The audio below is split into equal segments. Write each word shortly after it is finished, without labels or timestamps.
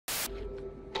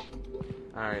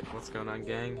Alright, what's going on,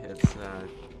 gang? It's,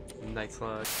 Night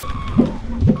Slug.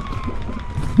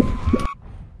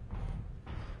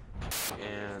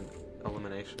 And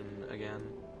elimination again.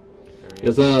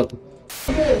 What's up?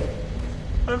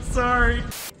 I'm sorry!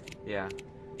 Yeah.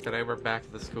 Today we're back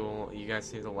at the school. You guys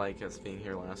seem to like us being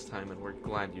here last time, and we're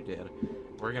glad you did.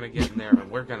 We're gonna get in there, and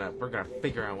we're gonna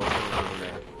figure out what's going on in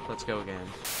there. Let's go again.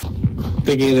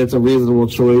 Thinking it's a reasonable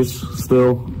choice,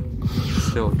 still.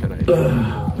 Still a good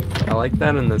idea. I like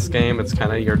that in this game. It's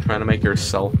kind of you're trying to make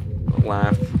yourself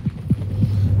laugh.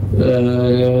 That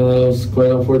was quite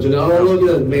unfortunate. Oh, look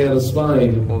at that man, a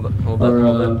spine. Hold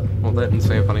it, and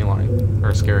say a funny line. Or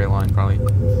a scary line, probably.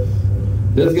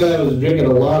 This guy was drinking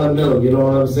a lot of milk, you know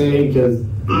what I'm saying? Because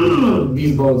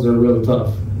these bones are real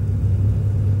tough.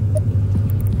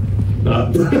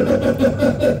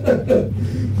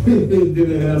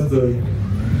 Didn't have to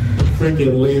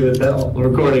freaking leave it that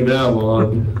recording that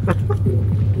long.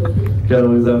 Gotta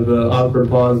always have the awkward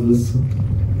pauses.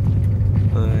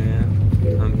 Oh yeah.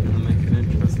 I'm gonna make it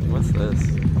interesting. What's this?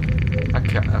 A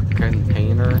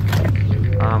container?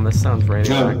 This sounds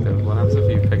radioactive. What happens if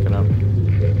you pick it up?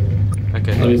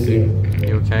 Okay. Let me see.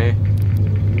 You okay?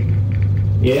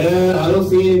 Yeah, I don't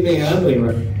see anything happening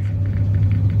right.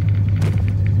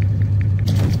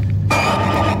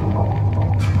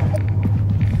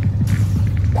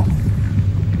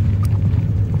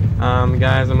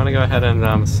 Guys, I'm gonna go ahead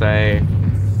and say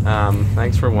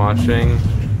thanks for watching.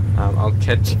 I'll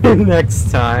catch you next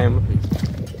time.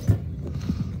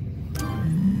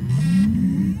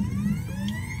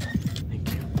 Thank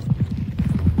you.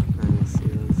 Let's see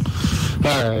this.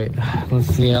 Alright, let's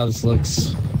see how this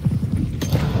looks.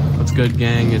 What's good,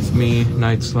 gang? It's me,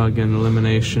 Night Slug, and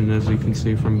Elimination, as you can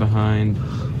see from behind.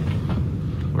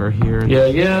 We're here in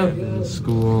the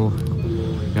school.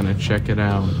 Gonna check it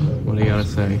out. What do you gotta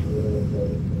say?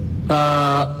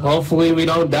 Hopefully we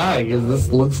don't die, because this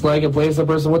looks like a place a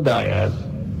person would die at.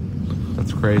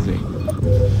 That's crazy.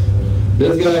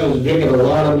 This guy was drinking a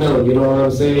lot of milk, you know what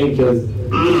I'm saying? Because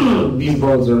these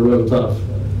bones are real tough.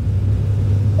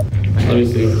 Let me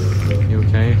see. You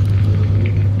okay?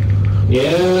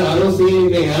 Yeah, I don't see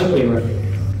anything happening right now.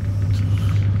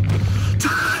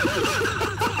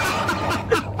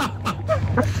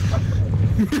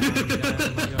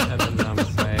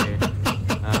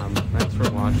 Thanks for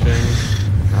watching.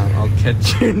 I'll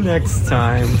catch you next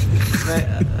time.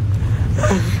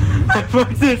 I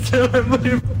fucked it too. I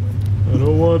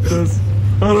don't want this.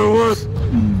 I don't want.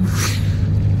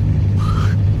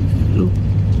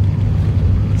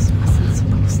 This wasn't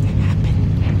supposed to happen.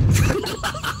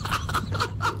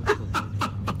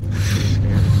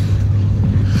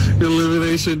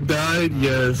 Elimination died,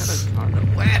 yes.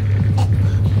 What?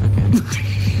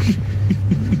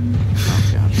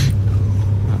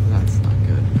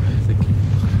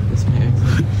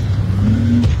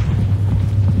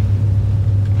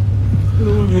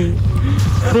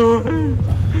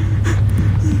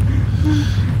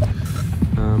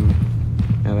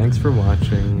 Yeah, thanks for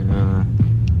watching.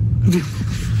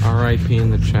 RIP in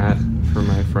the chat for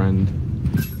my friend.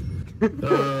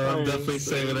 I'm definitely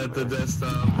saving at the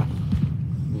desktop.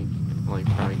 Like,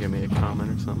 probably give me a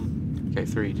comment or something. Okay,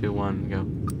 3, 2, 1, go.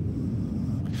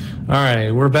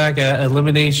 Alright, we're back at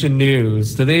Elimination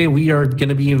News. Today we are going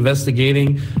to be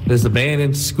investigating this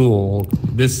abandoned school.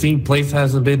 This place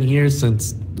hasn't been here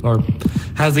since, or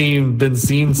hasn't even been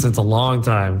seen since a long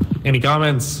time. Any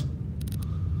comments?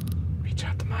 Reach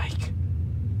out the mic.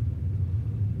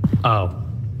 Oh.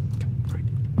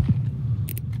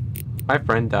 My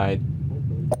friend died.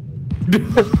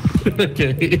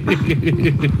 Okay.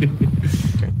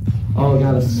 Oh, I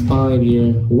got a spine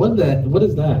here. What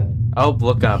is that? Oh,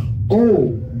 look up.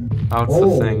 Oh, it's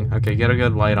the thing. Okay, get a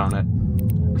good light on it.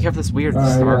 We have this weird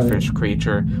starfish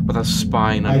creature with a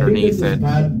spine underneath it.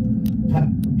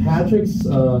 Patrick's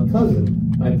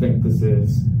cousin, I think this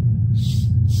is.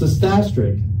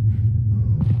 Cystastric.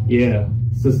 Yeah,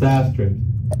 Cystastric.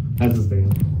 That's his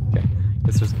name. Okay,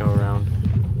 let's just go around.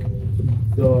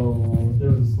 So,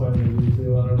 there's a spider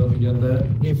too. I don't know if you get that.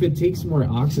 If it takes more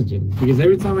oxygen. Because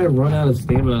every time I run out of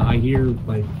stamina, I hear,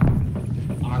 like,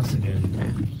 oxygen.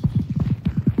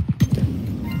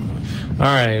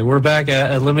 Alright, we're back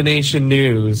at Elimination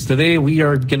News. Today we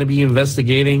are going to be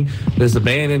investigating this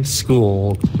abandoned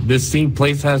school. This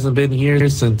place hasn't been here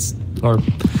since, or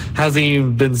hasn't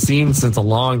even been seen since a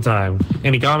long time.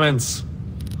 Any comments?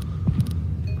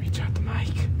 Reach out the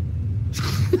mic.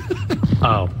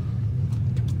 Oh.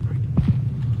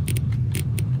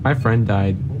 My friend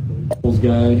died. Those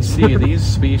guys. See, these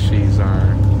species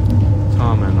are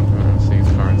common amongst these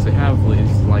cards. They have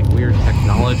these, like, weird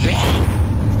technology.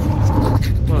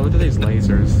 Well, look at these these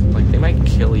lasers? Like, they might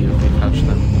kill you if you touch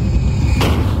them.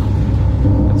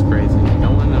 That's crazy.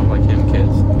 Don't let them like him,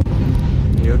 kids.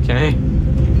 You okay?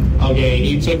 Okay,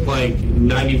 he took like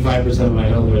 95% of my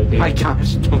health right there. My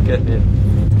gosh, don't get hit.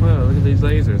 Whoa, look at these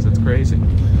lasers. That's crazy.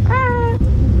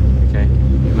 Okay,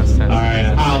 you must have.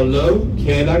 Alright, how low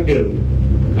can I go?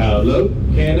 How low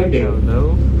can I How go?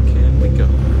 low can we go?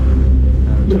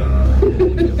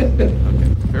 Okay.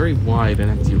 Very wide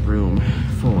and empty room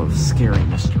full of scary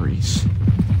mysteries.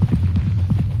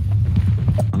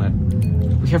 On it.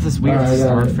 We have this weird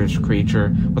starfish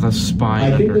creature with a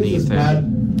spine I think this underneath is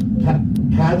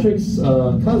it. Patrick's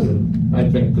cousin. I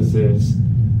think this is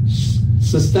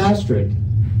Cystastric.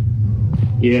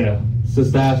 Yeah,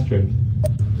 Cystastric.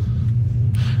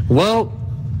 Well,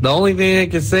 the only thing I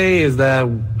can say is that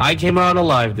I came out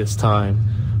alive this time.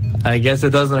 I guess it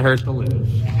doesn't hurt to live.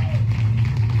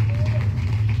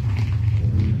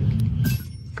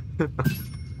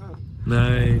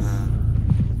 Nice.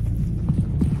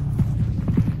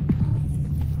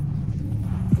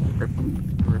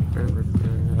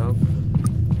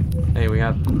 Hey, we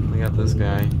got this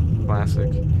guy.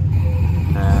 Classic.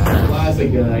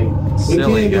 Classic guy.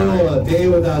 Silly We can't go a day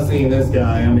without seeing this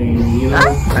guy. I mean, you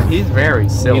know. He's very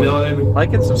silly. You know what I mean?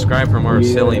 Like and subscribe for more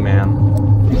Yeah. silly man.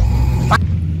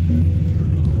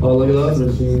 Oh, look at those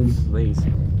machines. Please.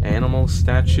 Animal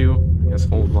statue. I guess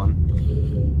hold one.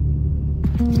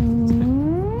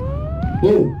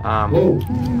 Whoa. Whoa.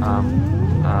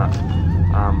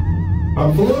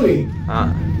 I'm floating.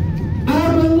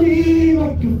 I believe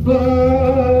I can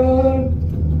fly.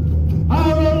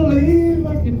 I believe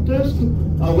I can touch the...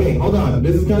 Oh, wait, hold on.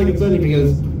 This is kind of concerning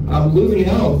because I'm losing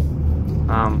health.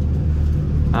 Why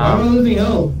am I losing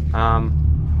health?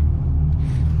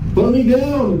 Put me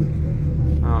down.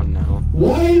 Oh no.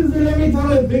 Why is it every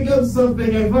time I pick up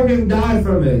something, I fucking die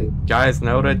from it? Guys,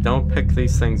 noted, don't pick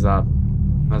these things up.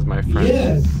 That's my friend.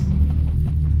 Yes.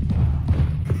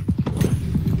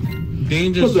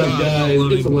 Danger What's up, shot, guys?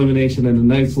 loading. It's Elimination and a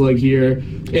nice look here.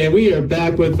 And we are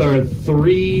back with our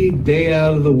 3-day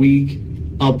out of the week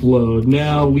upload.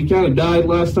 Now, we kind of died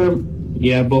last time.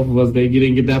 Yeah, both of us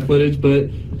didn't get that footage, but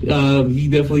he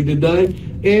definitely did die.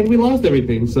 And we lost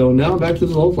everything. So now back to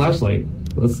this old flashlight.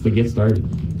 Let's get started.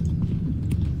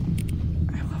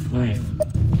 I love life.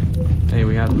 Hey,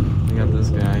 we got this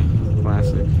guy.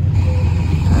 Classic.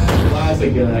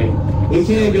 Classic guy. We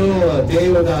can't go a day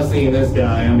without seeing this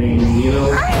guy. I mean, you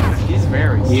know. He's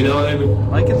very silly. You know what I mean?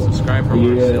 Like and subscribe for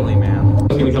more Yeah. silly man.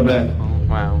 I'm gonna come back. Oh,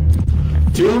 wow.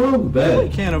 To your room, We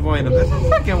bed. can't avoid him. That's the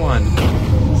second one.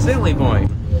 Silly boy.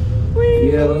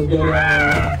 Yeah, let's go.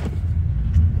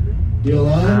 You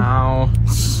alive? Ow.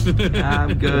 I'm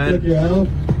Took good. your health?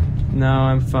 No,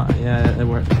 I'm fine. Yeah,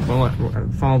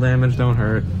 fall damage don't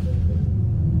hurt.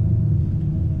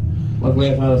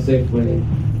 Luckily, I found a safe way.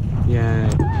 Yeah.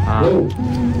 Whoa.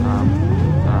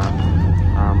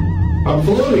 I'm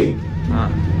floating. I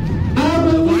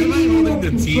believe holding the I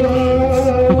can teeth?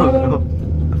 fly.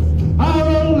 I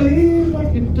believe I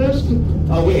can touch the...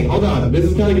 Oh, wait, hold on. This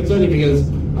is kind of concerning because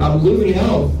I'm losing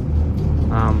health.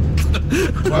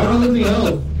 Why am I losing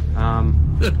health?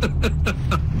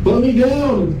 Put me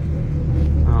down.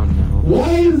 Oh no. Why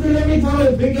is it every time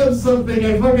I pick up something,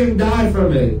 I fucking die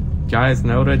from it? Guys,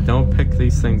 noted, don't pick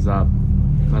these things up.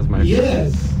 That's my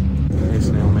Yes. Hey,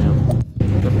 snail man.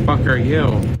 The fuck are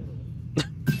you?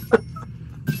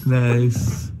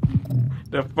 Nice.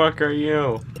 The fuck are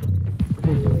you?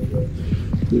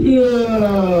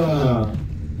 Yeah.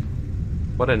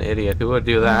 What an idiot. Who would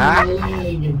do that?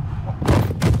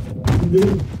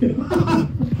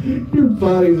 Your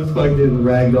body's a fucking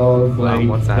ragdoll, like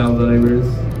what's that? Helldivers.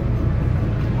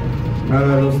 I don't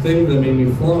know, those things that made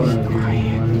me float out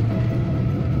here.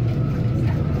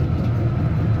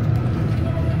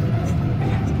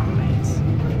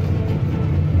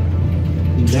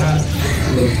 That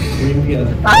looks creepy as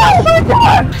Oh my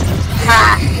god!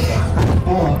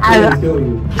 Oh, it is killing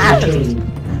you. It is killing you.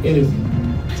 It is.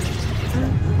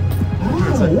 Ah,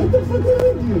 what the fuck did I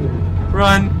do?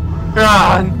 Run!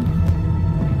 Run!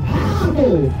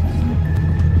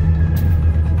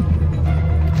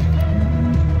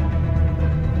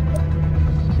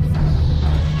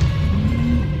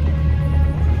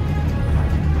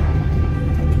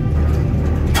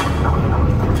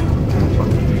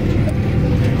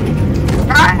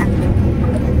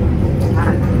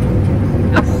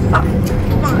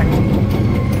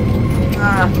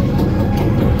 Ow!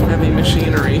 Heavy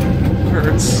machinery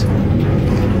hurts.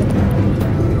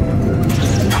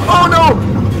 Oh no!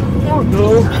 Oh no!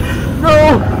 No!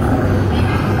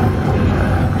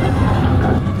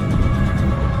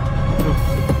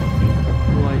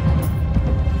 Like,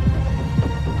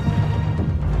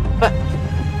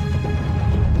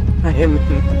 I am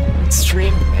in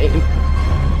extreme pain.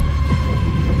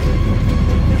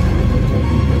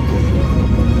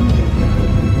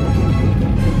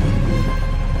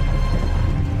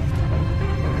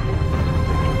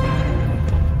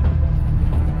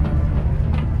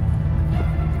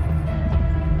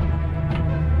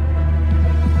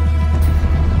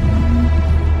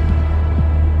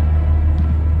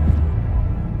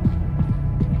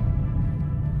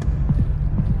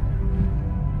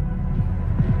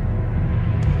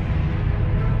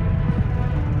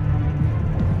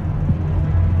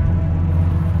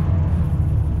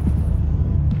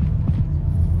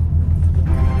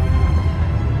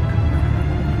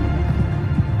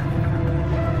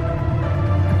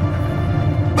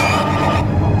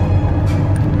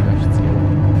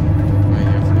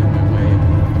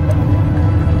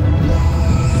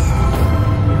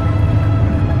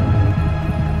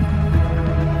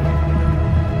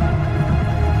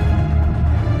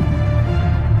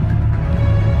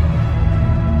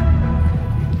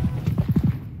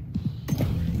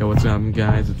 Yo, what's up,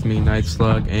 guys? It's me, Night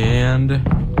Slug, and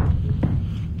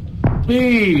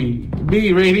Me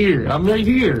right here. I'm right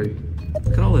here.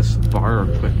 look at all this bar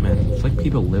equipment. It's like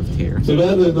people lived here. Too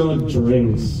bad there's no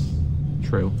drinks.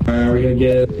 True. Alright, we're gonna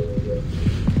get.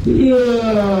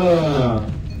 Yeah.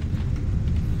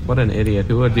 What an idiot.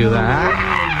 Who would do that?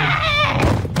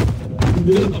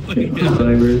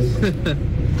 Divers.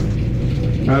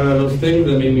 Those things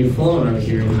that made me float out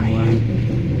here anymore.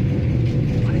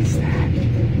 What is that?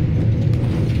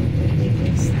 What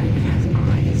is that? It has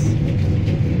eyes.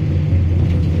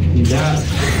 That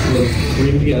looks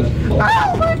creepy as fuck.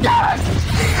 Oh my god!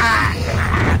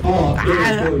 Oh, it is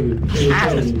for you. It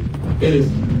is for you. It is.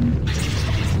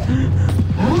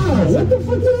 Ah, what the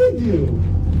fuck did I do?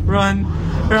 Run!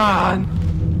 Run!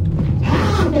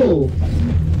 Ow!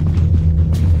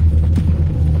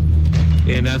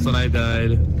 And that's when I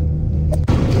died.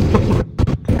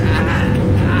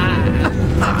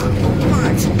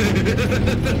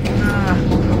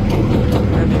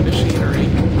 Heavy machinery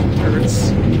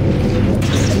hurts.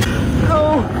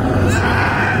 Oh!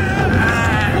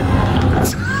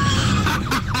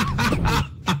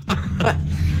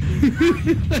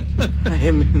 I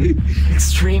am in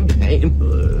extreme pain.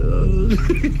 Oh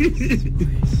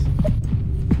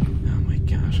my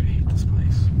gosh, I hate this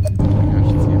place. Oh my gosh,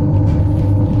 it's you.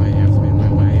 Why you have to be in my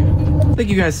way? Thank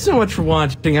you guys so much for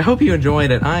watching. I hope you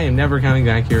enjoyed it. I am never coming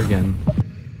back here again.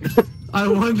 I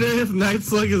wonder if Night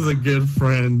Slug is a good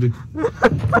friend.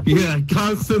 Yeah,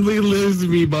 constantly leaves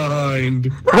me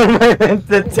behind.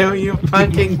 Until you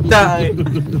fucking die.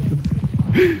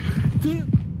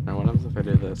 Now what happens if I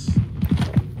do this?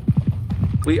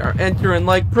 We are entering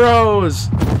like pros!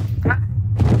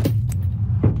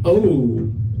 Oh.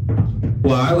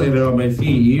 Well, I landed on my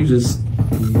feet. You just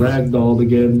ragdolled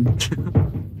again.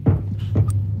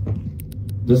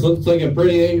 This looks like a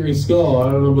pretty angry skull.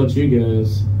 I don't know about you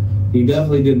guys. He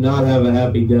definitely did not have a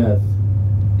happy death.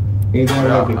 Ain't that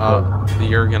right?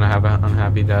 You're gonna have an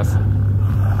unhappy death.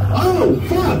 Oh,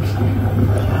 fuck!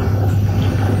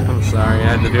 I'm sorry, I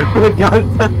had to do it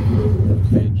again.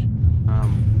 Page.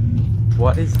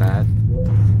 What is that?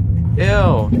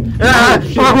 Ew! Ah!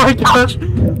 Oh my gosh!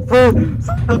 What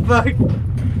the fuck?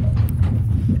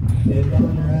 It's on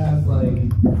your ass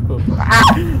like...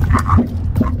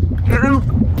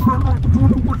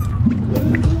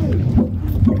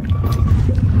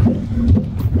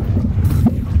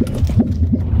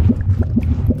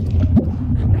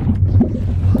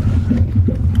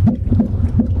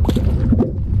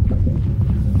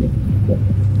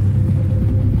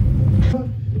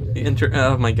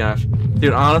 Oh my gosh.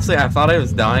 Dude, honestly, I thought I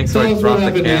was dying, so I dropped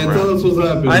the camera. Tell us what's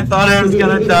happening. I thought I was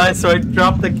gonna die, so I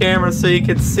dropped the camera so you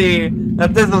could see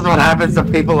that this is what happens to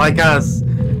people like us.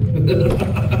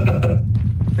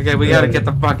 Okay, we gotta get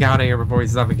the fuck out of here before we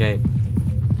suffocate.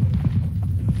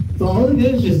 So all it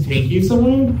did is just take you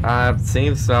somewhere? It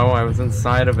seems so. I was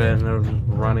inside of it and it was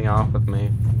running off with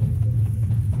me.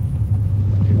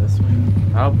 Maybe this way.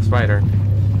 Oh, spider.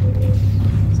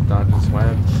 Let's dodge this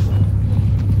web.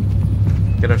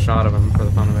 Get a shot of him for the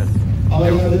fun of it. Oh my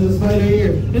god, there's a spider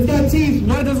here. It's got teeth!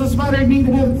 Why does a spider need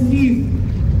to have teeth?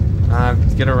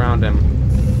 Let's get around him.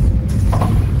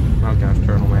 Oh gosh,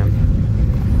 turtle man.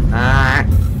 Ah! I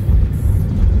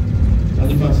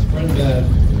think my sprint bad.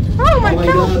 Oh my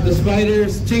god, the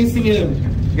spider's chasing him.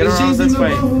 Get it's around chasing this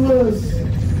way. both of us.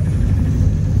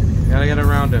 Gotta get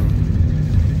around him.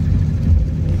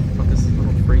 What is this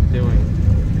little freak doing?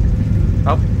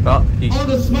 Oh, he... Oh,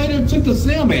 the spider took the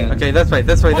snail man. Okay, this way,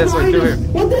 through here.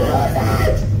 What the hell is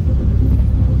that?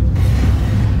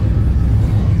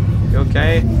 You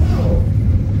okay?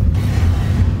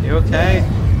 You okay?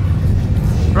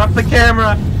 Drop the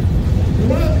camera!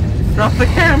 What? Drop the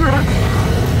camera!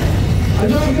 I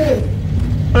dropped it!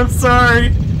 I'm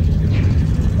sorry!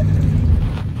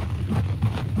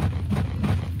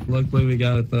 Luckily we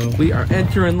got it though. We are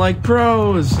entering like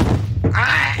pros!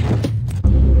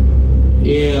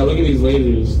 Yeah, look at these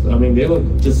lasers. I mean, they look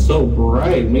just so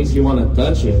bright. Makes you want to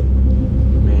touch it.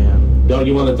 Man, Don't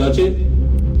you want to touch it?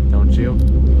 don't you?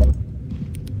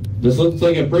 This looks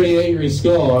like a pretty angry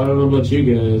skull. I don't know about you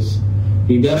guys.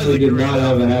 He definitely did not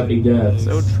have a happy death.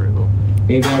 So true.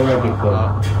 Ain't that right,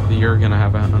 Bigfoot? You're gonna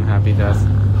have an unhappy death.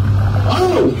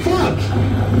 Oh, fuck!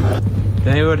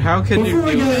 David, how could you Before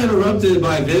we do got that? interrupted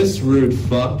by this rude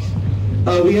fuck,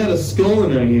 we had a skull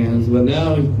in our hands, but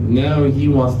now he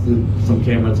wants some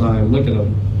camera time. Look at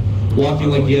him. Walking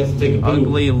like he has to take a poop.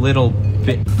 Ugly little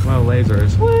bit. Well,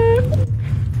 lasers. What?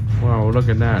 Whoa, look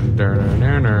at that.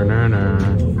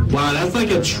 Wow, that's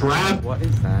like a trap. What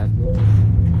is that?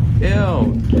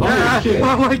 Ew. Shit.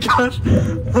 Oh my gosh.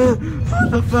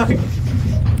 What the fuck?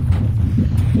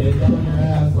 It's on your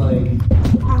ass like...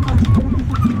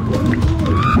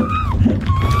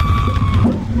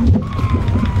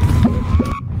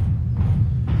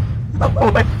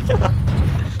 Oh my god.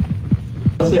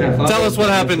 Tell us what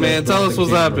happened, man. Tell us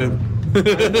what's happened. I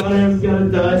thought I was gonna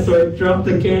die, so I dropped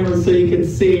the camera so you can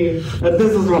see that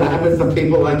this is what happens to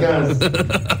people like us.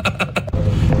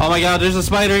 Oh my god, there's a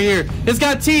spider here. It's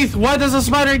got teeth. Why does a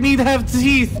spider need to have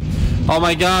teeth? Oh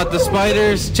my god, the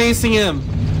spider's chasing him.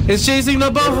 It's chasing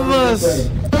the both of us.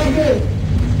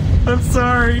 I'm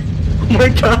sorry. Oh my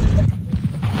god.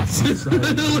 It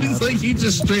looks like he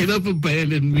just straight up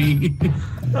abandoned me.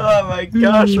 Oh my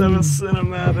gosh, that was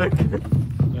cinematic.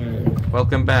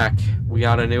 Welcome back. We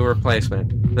got a new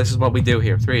replacement. This is what we do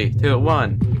here. 3, 2,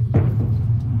 1.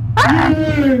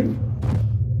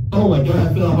 Oh my god,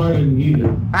 I feel harder than you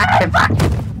do.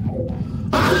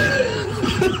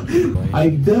 I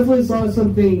definitely saw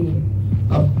something,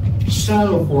 a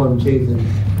shadow form chasing.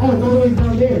 Oh, it's all the way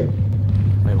down there.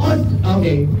 Wait, what? Oh,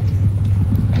 okay.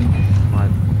 What?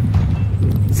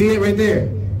 See it right there.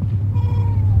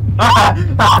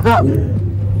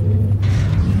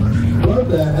 What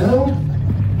the hell?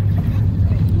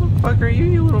 What the fuck are you,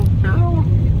 you little girl?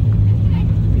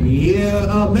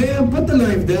 Yeah, ma'am, put the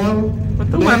knife down.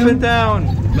 Put the Ma'am. weapon down.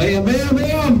 Ma'am,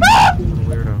 ma'am.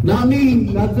 Weirdo. Not me,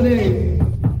 not today.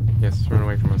 Yes, run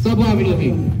away from us. Stop laughing at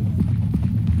me.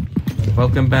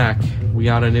 Welcome back. We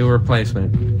got a new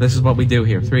replacement. This is what we do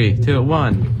here. 3, 2,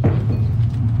 1.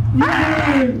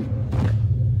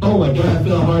 Oh my god, I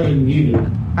feel harder than you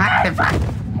do.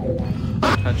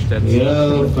 Touch dead Yeah,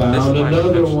 stuff. found This is why I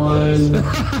another touch one. this.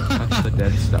 Touch the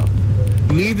dead stuff.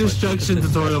 Knee destruction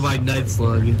tutorial by Night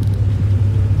Slug.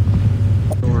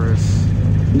 Doors.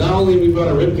 Not only we found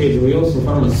a ribcage, we also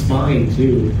found a spine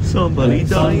too. Somebody At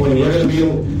some point, we're gonna be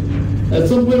able. At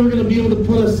some point, we're gonna be able to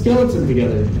put a skeleton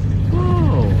together.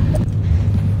 Whoa.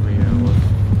 Oh yeah, look.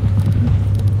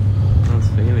 I don't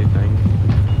see anything.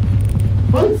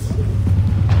 What?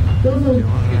 That was You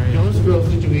alright? a Ghost Girl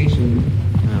situation.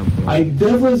 Oh, boy. I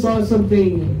definitely saw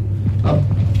something, a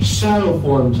shadow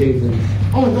form chasing.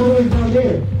 Oh, it's all the way down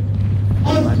there.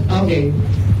 Oh, okay.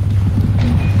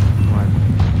 What?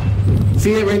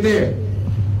 See it right there.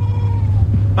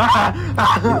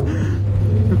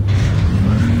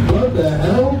 What the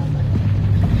hell?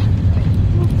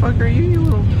 What the fuck are you, you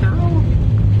little girl?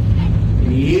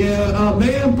 Yeah,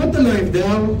 ma'am, put the knife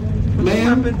down. Put the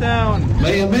Ma'am, weapon down.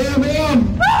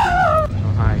 ma'am.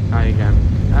 Oh, hi. Hi again.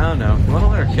 I don't know. You wanna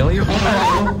let her kill you?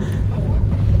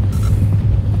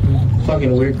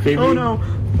 Fucking weird creepy. Oh no!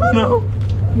 Oh no!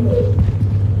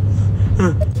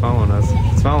 It's following us.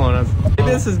 It's following us.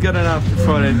 This is good enough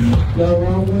footage. No,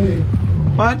 wrong way.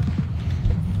 What?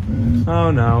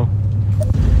 Oh no.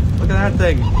 Look at that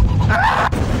thing. Ah!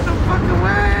 Get the fuck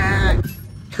away!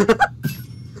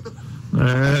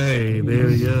 Alright, there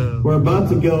we go. We're about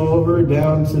to go over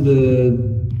down to the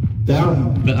but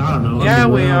I don't know. Yeah,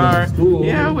 we underground are. school.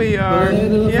 Yeah, we are. But I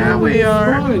ended up Yeah, finding we this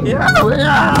are. spine. Yeah, we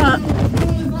are.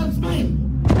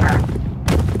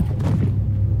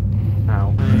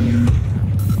 Ow.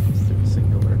 Let's do a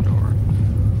singular door.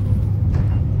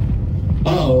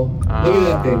 Uh-oh. Look at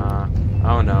that thing.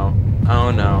 Oh no.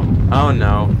 Oh no. Oh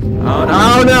no. Oh no.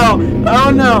 Oh no.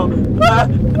 Oh no.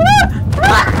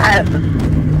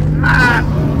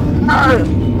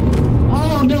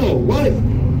 Oh no, what?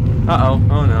 Uh-oh.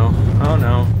 Oh no. Oh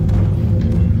no.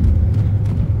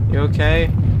 You okay?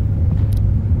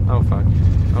 Oh fuck.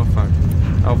 Oh fuck.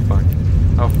 Oh fuck.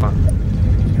 Oh fuck.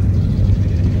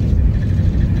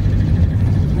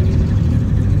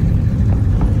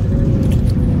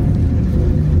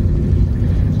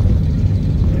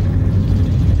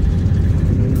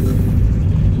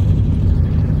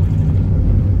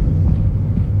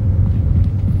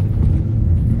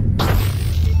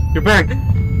 Get back!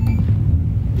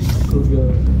 Let's go.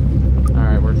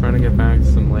 Alright, we're trying to get back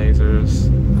some lasers. I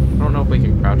don't know if we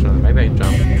can crouch on them. Maybe I can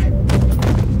jump.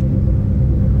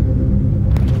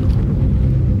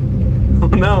 Oh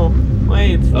no!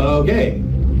 Wait! Okay.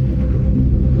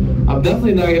 I'm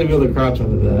definitely not gonna be able to crouch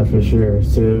under that for sure,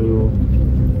 so...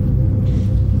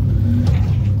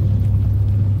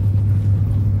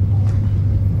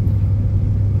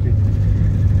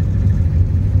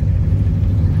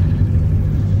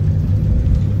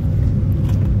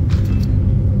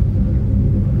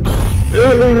 Oh,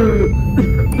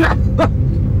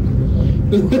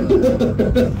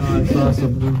 I saw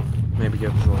something. Maybe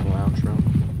give us a little outro.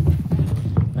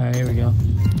 Alright, here we go.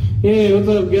 Hey, what's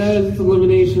up, guys? It's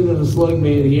Elimination of the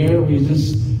Slugman here.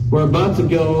 We're about to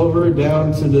go over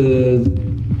down to the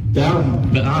I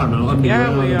don't know.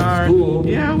 Yeah, we are. School.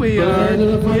 Yeah, we are.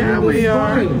 Yeah, we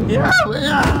are. Yeah, we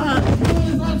are.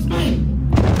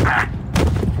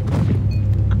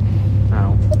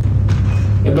 Ow.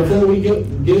 And before we get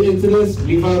into this,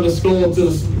 we found a skull to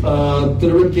the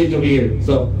ribcage over here.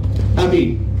 So,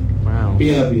 happy. Wow. Be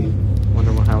happy.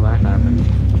 Wonder how that happened.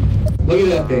 Look at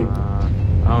that thing.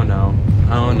 Oh no.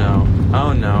 Oh no.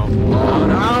 Oh no. Oh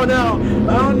no. Oh no.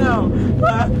 Oh no.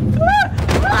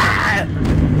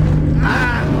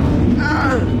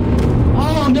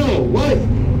 Oh no! What?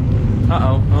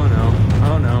 Uh-oh. Oh no.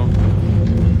 Oh no.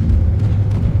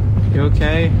 You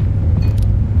okay?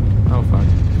 Oh fuck.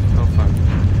 Oh fuck.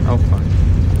 Oh fuck.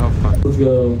 Oh fuck. Let's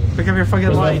go. Pick up your fucking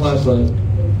Where's my light. flashlight?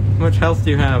 How much health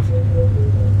do you have?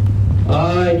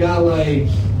 I got like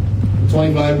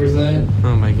 25%.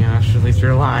 Oh my gosh, at least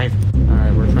you're alive.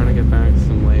 Alright, we're trying to get back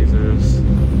some lasers.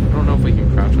 I don't know if we can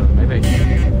crouch on them. Maybe I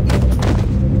can.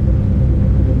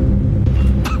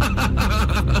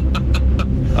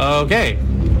 Okay.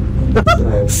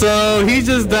 So he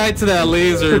just died to that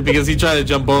laser because he tried to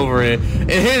jump over it. It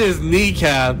hit his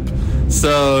kneecap.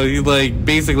 So he like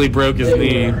basically broke his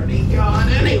knee. Already gone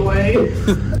anyway.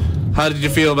 How did you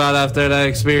feel about after that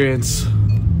experience?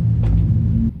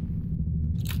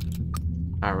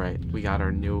 Alright, we got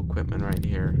our new equipment right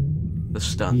here. The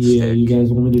stun Yeah, stick. you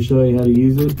guys want me to show you how to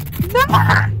use it?